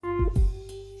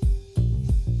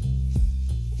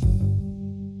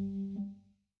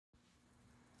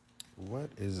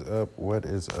up? What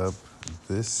is up?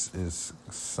 This is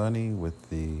Sunny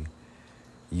with the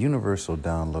Universal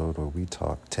Download, where we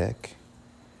talk tech,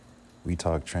 we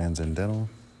talk transcendental,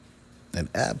 and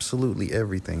absolutely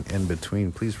everything in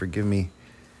between. Please forgive me.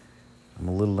 I'm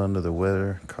a little under the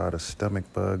weather, caught a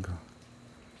stomach bug,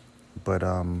 but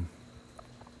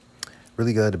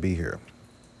really glad to be here.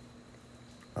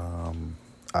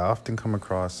 I often come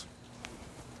across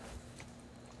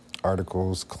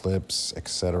articles, clips,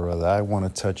 etc. that I want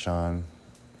to touch on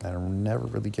and I never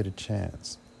really get a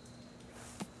chance.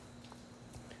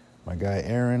 My guy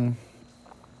Aaron,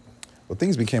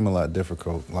 things became a lot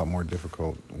more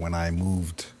difficult when I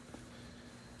moved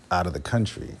out of the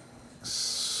country.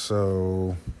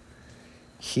 So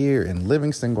here in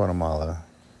Livingston, Guatemala,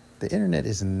 the internet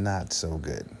is not so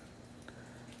good.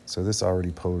 So this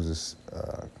already poses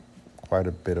quite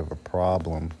a bit of a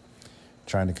problem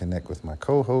trying to connect with my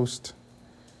co-host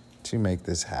to make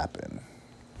this happen.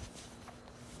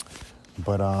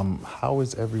 But how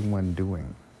is everyone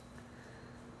doing?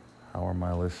 How are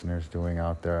my listeners doing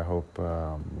out there? I hope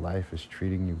life is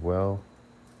treating you well.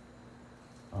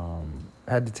 I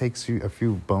had to take a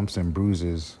few bumps and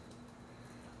bruises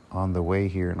on the way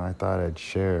here, and I thought I'd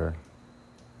share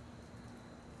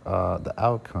the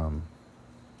outcome.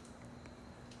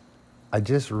 I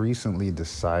just recently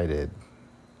decided,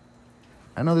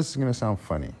 I know this is going to sound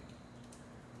funny,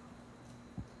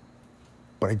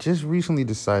 but I just recently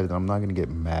decided that I'm not going to get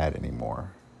mad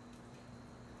anymore.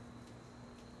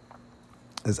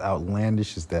 As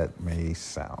outlandish as that may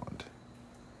sound,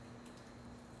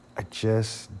 I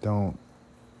just don't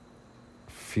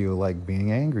feel like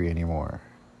being angry anymore.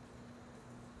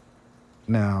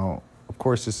 Now, of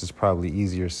course, this is probably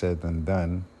easier said than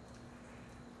done.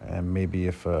 And maybe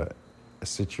if a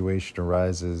situation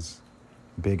arises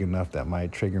big enough that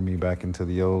might trigger me back into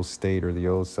the old state or the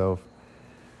old self.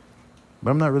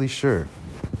 But I'm not really sure.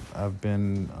 I've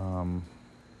been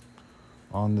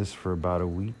on this for about a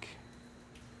week.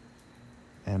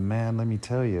 And man, let me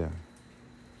tell you,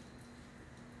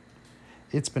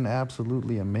 it's been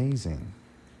absolutely amazing.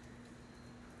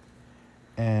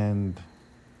 And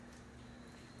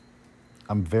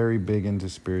I'm very big into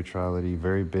spirituality,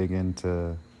 very big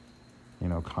into,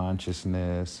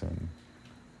 consciousness and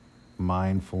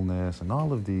mindfulness and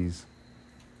all of these.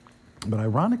 But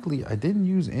ironically, I didn't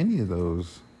use any of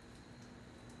those,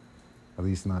 at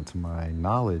least not to my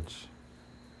knowledge.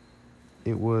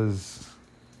 It was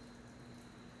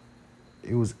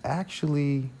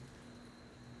actually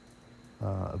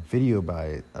a video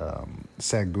by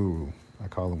Sadhguru. I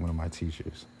call him one of my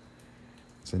teachers.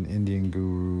 It's an Indian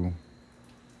guru.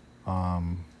 I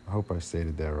hope I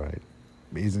stated that right.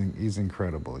 He's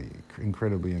incredibly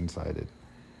insighted.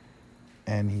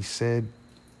 And he said,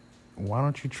 why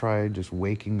don't you try just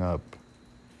waking up,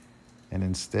 and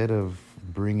instead of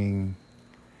bringing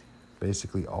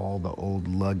basically all the old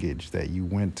luggage that you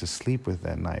went to sleep with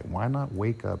that night, why not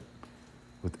wake up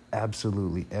with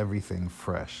absolutely everything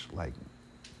fresh, like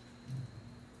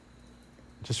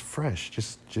just fresh,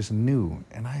 just new.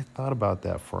 And I thought about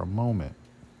that for a moment.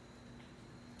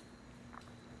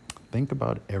 Think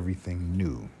about everything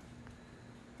new.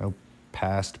 No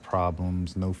past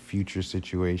problems, no future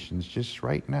situations, just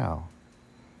right now.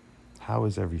 How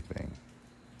is everything?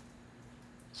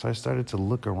 So I started to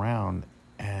look around,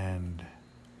 and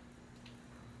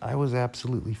I was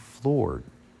absolutely floored.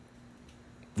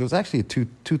 There was actually two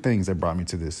things that brought me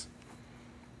to this.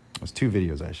 It was two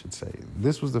videos, I should say.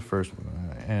 This was the first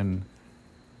one, and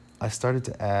I started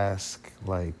to ask,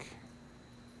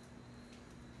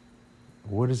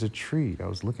 what is a tree? I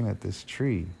was looking at this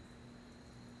tree,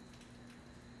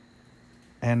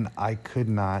 and I could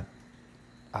not,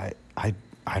 I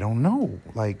don't know.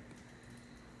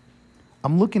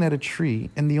 I'm looking at a tree,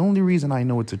 and the only reason I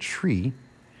know it's a tree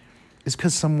is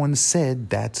because someone said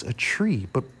that's a tree.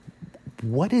 But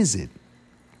what is it?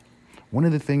 One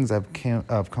of the things I've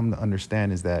come to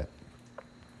understand is that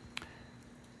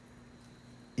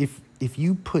if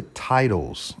you put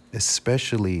titles,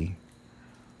 especially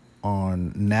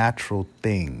on natural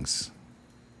things,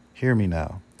 hear me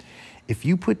now. If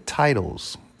you put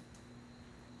titles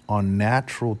on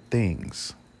natural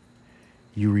things,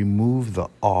 you remove the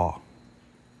awe.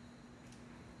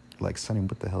 Like, Sonny,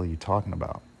 what the hell are you talking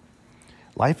about?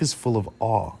 Life is full of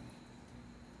awe,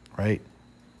 right?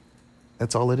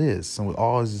 That's all it is. So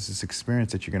awe is this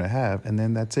experience that you're going to have, and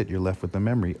then that's it. You're left with the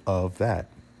memory of that.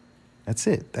 That's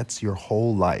it. That's your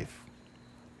whole life,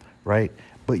 right?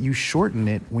 But you shorten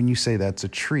it when you say that's a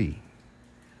tree.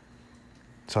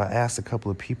 So I asked a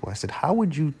couple of people, I said, how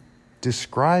would you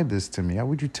describe this to me? How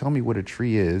would you tell me what a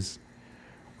tree is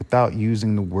without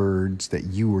using the words that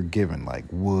you were given, like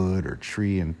wood or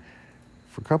tree. And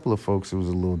for a couple of folks, it was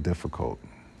a little difficult.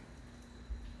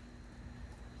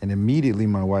 And immediately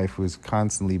my wife was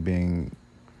constantly being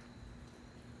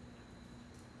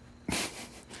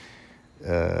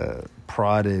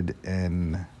prodded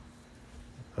and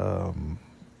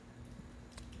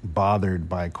bothered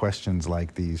by questions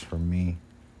like these from me.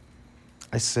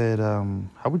 I said,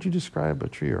 how would you describe a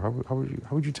tree? Or how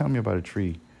would you tell me about a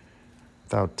tree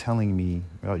without telling me,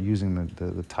 without using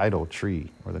the title tree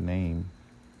or the name?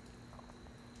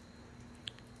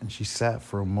 And she sat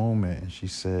for a moment and she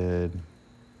said,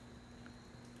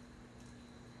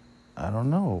 I don't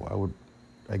know.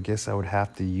 I guess I would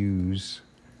have to use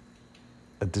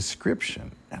a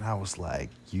description. And I was like,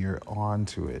 you're on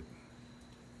to it.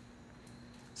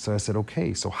 So I said,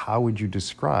 okay, so how would you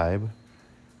describe,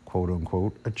 quote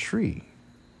unquote, a tree?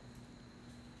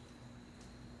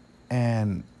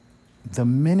 And the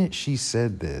minute she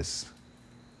said this,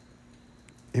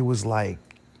 it was like,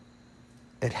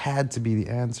 it had to be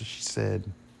the answer. She said,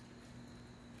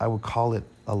 I would call it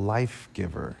a life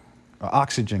giver, an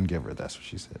oxygen giver. That's what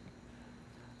she said.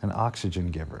 An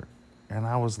oxygen giver. And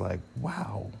I was like,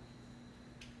 wow.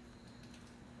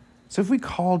 So if we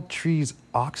called trees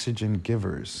oxygen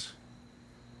givers,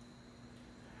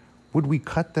 would we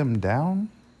cut them down?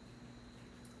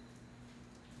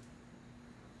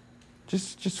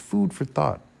 Just food for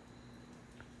thought.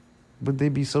 Would they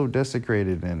be so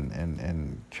desecrated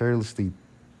and carelessly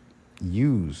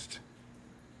used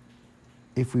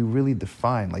if we really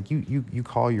define, like you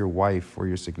call your wife or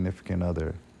your significant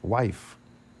other wife,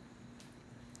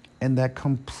 and that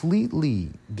completely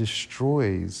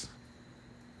destroys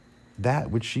that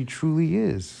which she truly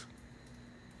is.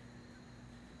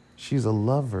 She's a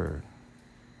lover.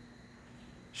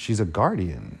 She's a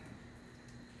guardian.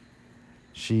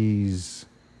 She's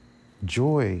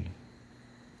joy.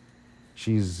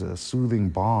 She's a soothing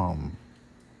balm.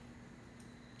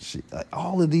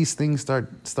 All of these things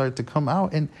start to come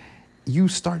out, and you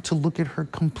start to look at her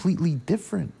completely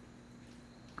different.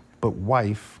 But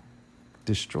wife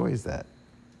destroys that.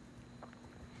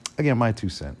 Again, my 2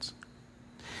 cents.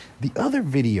 The other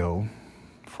video,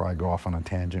 before I go off on a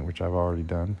tangent, which I've already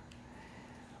done,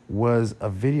 was a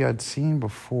video I'd seen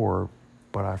before,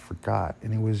 but I forgot.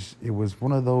 And it was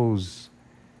one of those,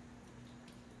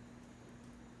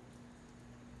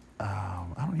 I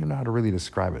don't even know how to really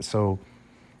describe it. So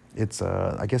it's,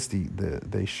 I guess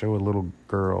they show a little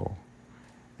girl,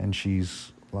 and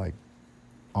she's like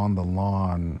on the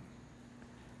lawn,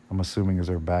 I'm assuming is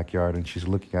her backyard, and she's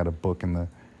looking at a book, and the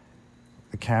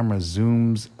camera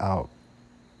zooms out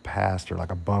past her,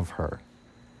 like above her.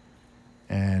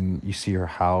 And you see her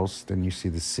house, then you see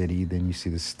the city, then you see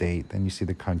the state, then you see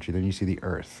the country, then you see the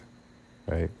earth,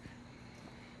 right?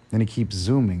 Then it keeps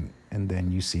zooming, and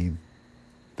then you see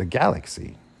the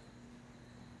galaxy.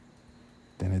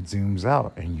 Then it zooms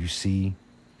out, and you see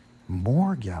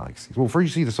more galaxies. Well, first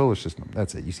you see the solar system.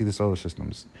 That's it. You see the solar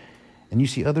systems. And you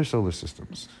see other solar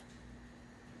systems.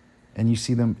 And you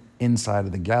see them inside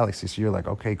of the galaxy. So you're like,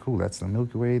 okay, cool. That's the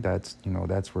Milky Way. That's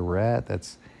where we're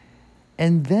at.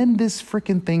 And then this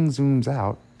freaking thing zooms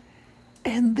out,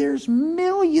 and there's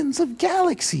millions of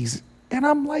galaxies. And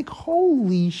I'm like,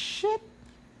 holy shit.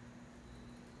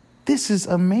 This is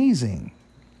amazing.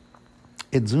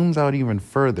 It zooms out even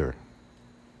further.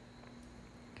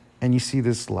 And you see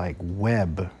this like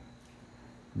web,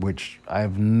 which I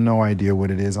have no idea what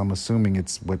it is. I'm assuming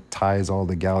it's what ties all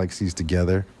the galaxies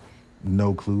together.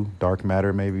 No clue. Dark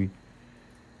matter, maybe.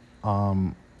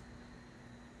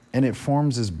 And it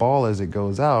forms this ball as it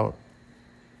goes out,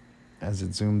 as it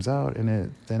zooms out,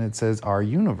 and then it says our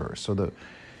universe. So the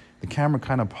camera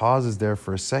kind of pauses there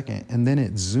for a second, and then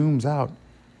it zooms out,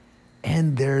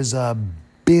 and there's a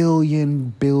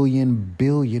billion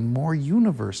more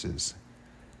universes.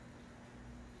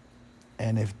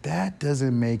 And if that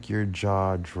doesn't make your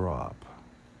jaw drop,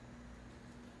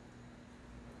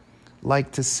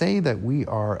 like to say that we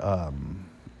are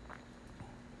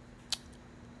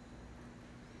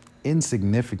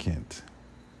insignificant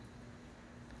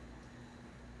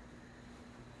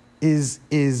is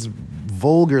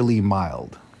vulgarly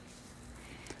mild.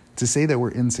 To say that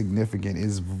we're insignificant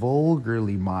is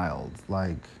vulgarly mild.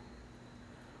 Like,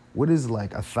 what is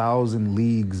like 1,000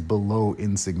 leagues below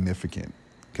insignificant?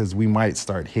 Because we might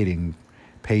start hitting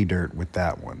pay dirt with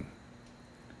that one.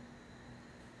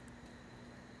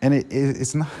 And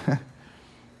it's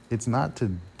not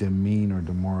to demean or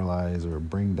demoralize or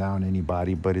bring down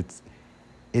anybody, but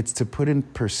it's to put in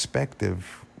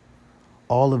perspective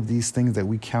all of these things that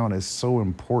we count as so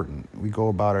important. We go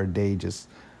about our day just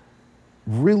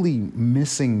really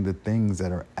missing the things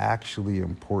that are actually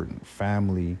important: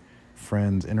 family,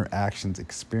 friends, interactions,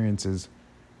 experiences,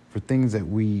 for things that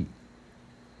we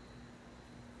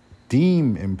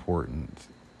deem important,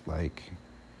 like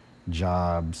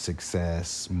job,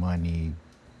 success, money.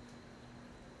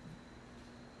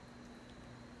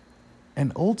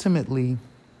 And ultimately,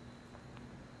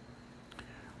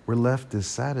 we're left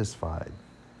dissatisfied.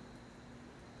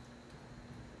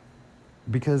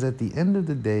 Because at the end of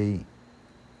the day,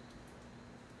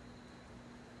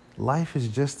 life is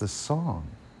just a song,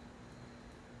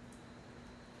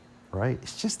 right?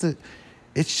 It's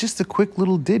just a quick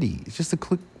little ditty. It's just a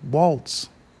quick waltz.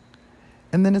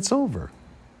 And then it's over.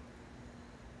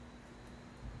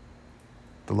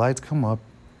 The lights come up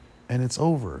and it's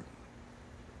over.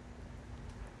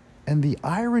 And the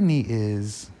irony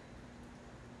is,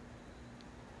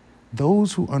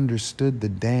 those who understood the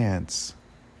dance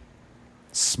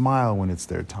smile when it's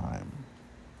their time.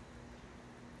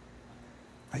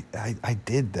 I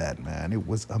did that, man. It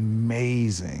was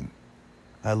amazing.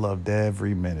 I loved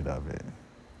every minute of it.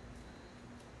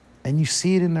 And you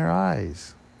see it in their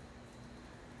eyes.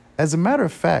 As a matter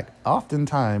of fact,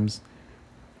 oftentimes,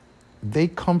 they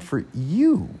comfort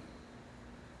you.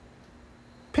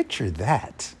 Picture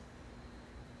that.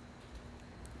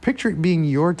 Picture it being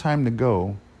your time to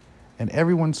go, and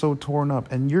everyone's so torn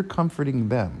up, and you're comforting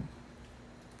them.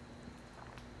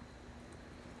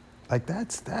 Like,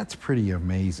 that's pretty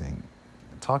amazing.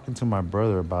 Talking to my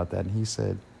brother about that, and he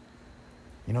said,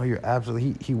 you know, you're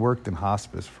absolutely, he worked in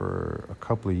hospice for a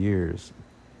couple of years.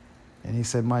 And he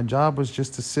said, my job was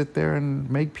just to sit there and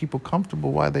make people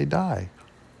comfortable while they die.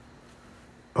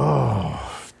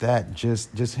 Oh, that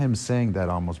just him saying that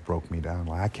almost broke me down.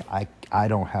 Like, I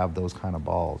don't have those kind of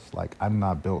balls. Like, I'm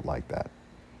not built like that.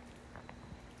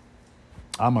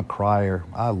 I'm a crier.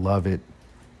 I love it.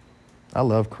 I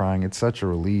love crying. It's such a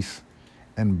release.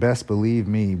 And best believe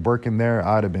me, working there,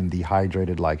 I'd have been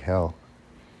dehydrated like hell.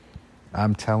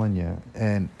 I'm telling you.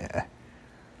 And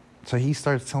so he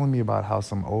starts telling me about how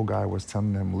some old guy was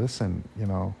telling him, listen, you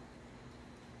know,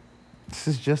 this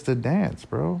is just a dance,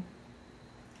 bro.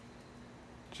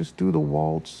 Just do the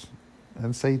waltz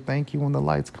and say thank you when the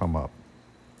lights come up.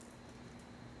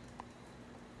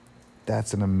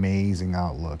 That's an amazing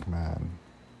outlook, man.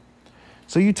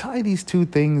 So you tie these two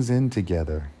things in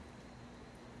together,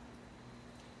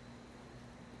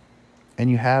 and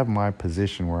you have my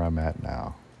position where I'm at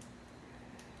now.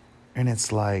 And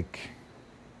it's like,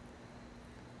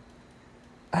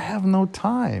 I have no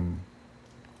time.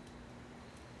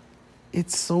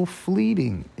 It's so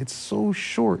fleeting. It's so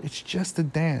short. It's just a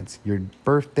dance. Your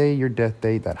birthday, your death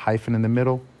date, that hyphen in the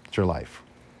middle, it's your life.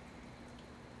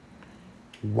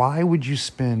 Why would you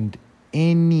spend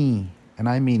any, and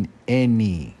I mean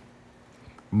any,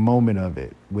 moment of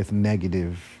it with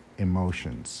negative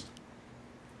emotions?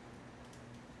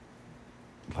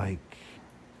 Like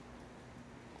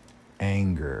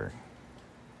anger.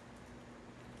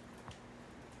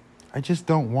 I just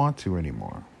don't want to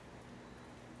anymore.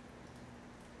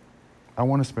 I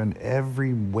want to spend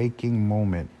every waking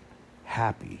moment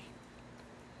happy,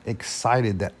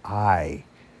 excited that I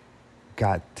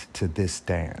got to this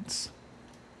dance.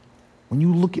 When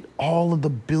you look at all of the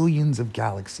billions of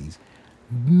galaxies,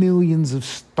 millions of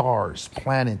stars,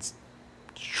 planets,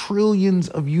 trillions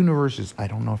of universes. I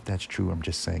don't know if that's true. I'm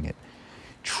just saying it.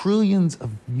 Trillions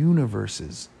of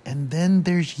universes. And then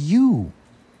there's you.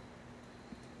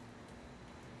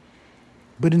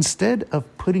 But instead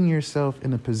of putting yourself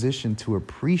in a position to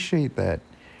appreciate that,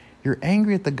 you're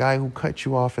angry at the guy who cut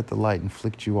you off at the light and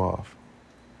flicked you off.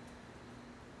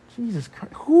 Jesus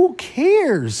Christ. Who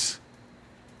cares?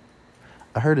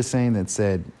 I heard a saying that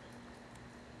said,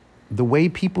 the way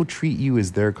people treat you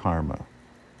is their karma.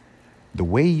 The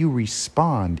way you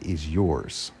respond is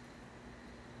yours.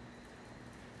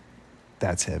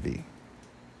 That's heavy.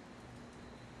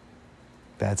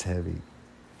 That's heavy.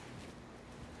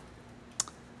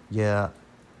 Yeah,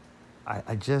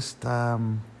 I just, I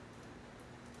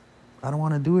don't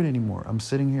want to do it anymore. I'm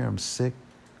sitting here, I'm sick.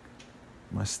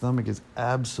 My stomach is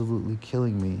absolutely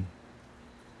killing me.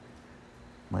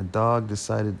 My dog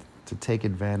decided to take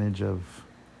advantage of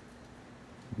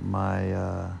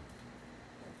my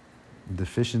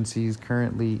deficiencies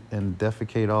currently and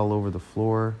defecate all over the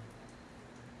floor.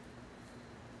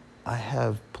 I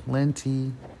have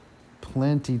plenty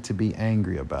to be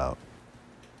angry about.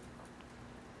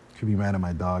 I could be mad at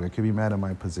my dog. I could be mad at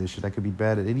my position. I could be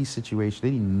mad at any situation,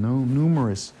 any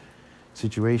numerous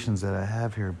situations that I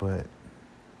have here, but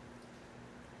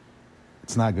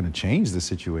it's not going to change the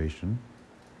situation.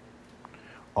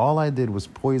 All I did was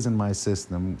poison my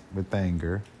system with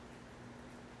anger.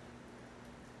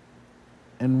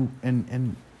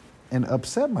 and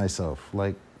upset myself,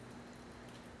 like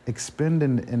expend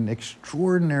an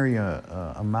extraordinary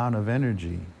amount of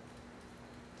energy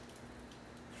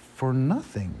for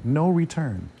nothing, no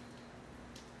return,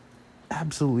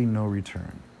 absolutely no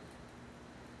return.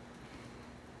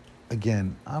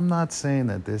 Again, I'm not saying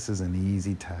that this is an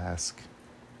easy task.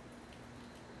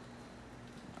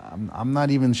 I'm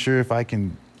not even sure if I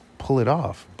can pull it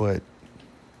off, but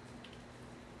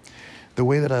the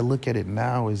way that I look at it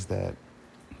now is that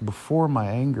before, my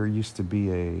anger used to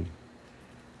be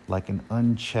like an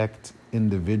unchecked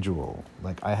individual.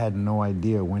 Like I had no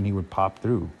idea when he would pop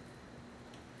through.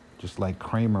 Just like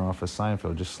Kramer off of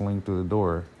Seinfeld, just sling through the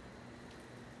door,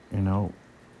 you know.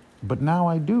 But now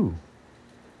I do.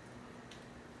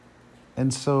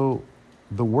 And so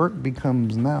the work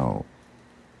becomes now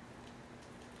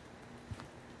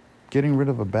getting rid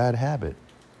of a bad habit.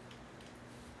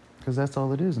 Because that's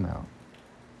all it is now.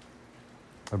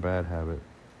 A bad habit.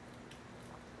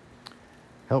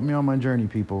 Help me on my journey,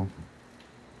 people.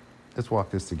 Let's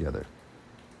walk this together.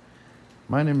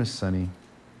 My name is Sunny.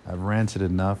 I've ranted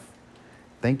enough.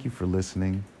 Thank you for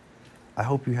listening. I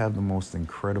hope you have the most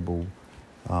incredible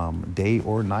day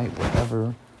or night,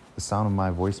 wherever the sound of my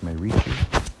voice may reach you.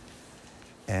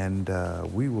 And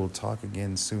we will talk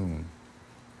again soon.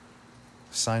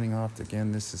 Signing off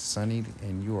again, this is Sunny,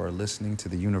 and you are listening to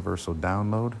the Universal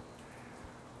Download,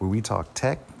 where we talk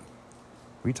tech,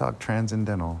 we talk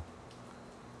transcendental,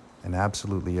 and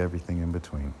absolutely everything in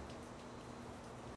between.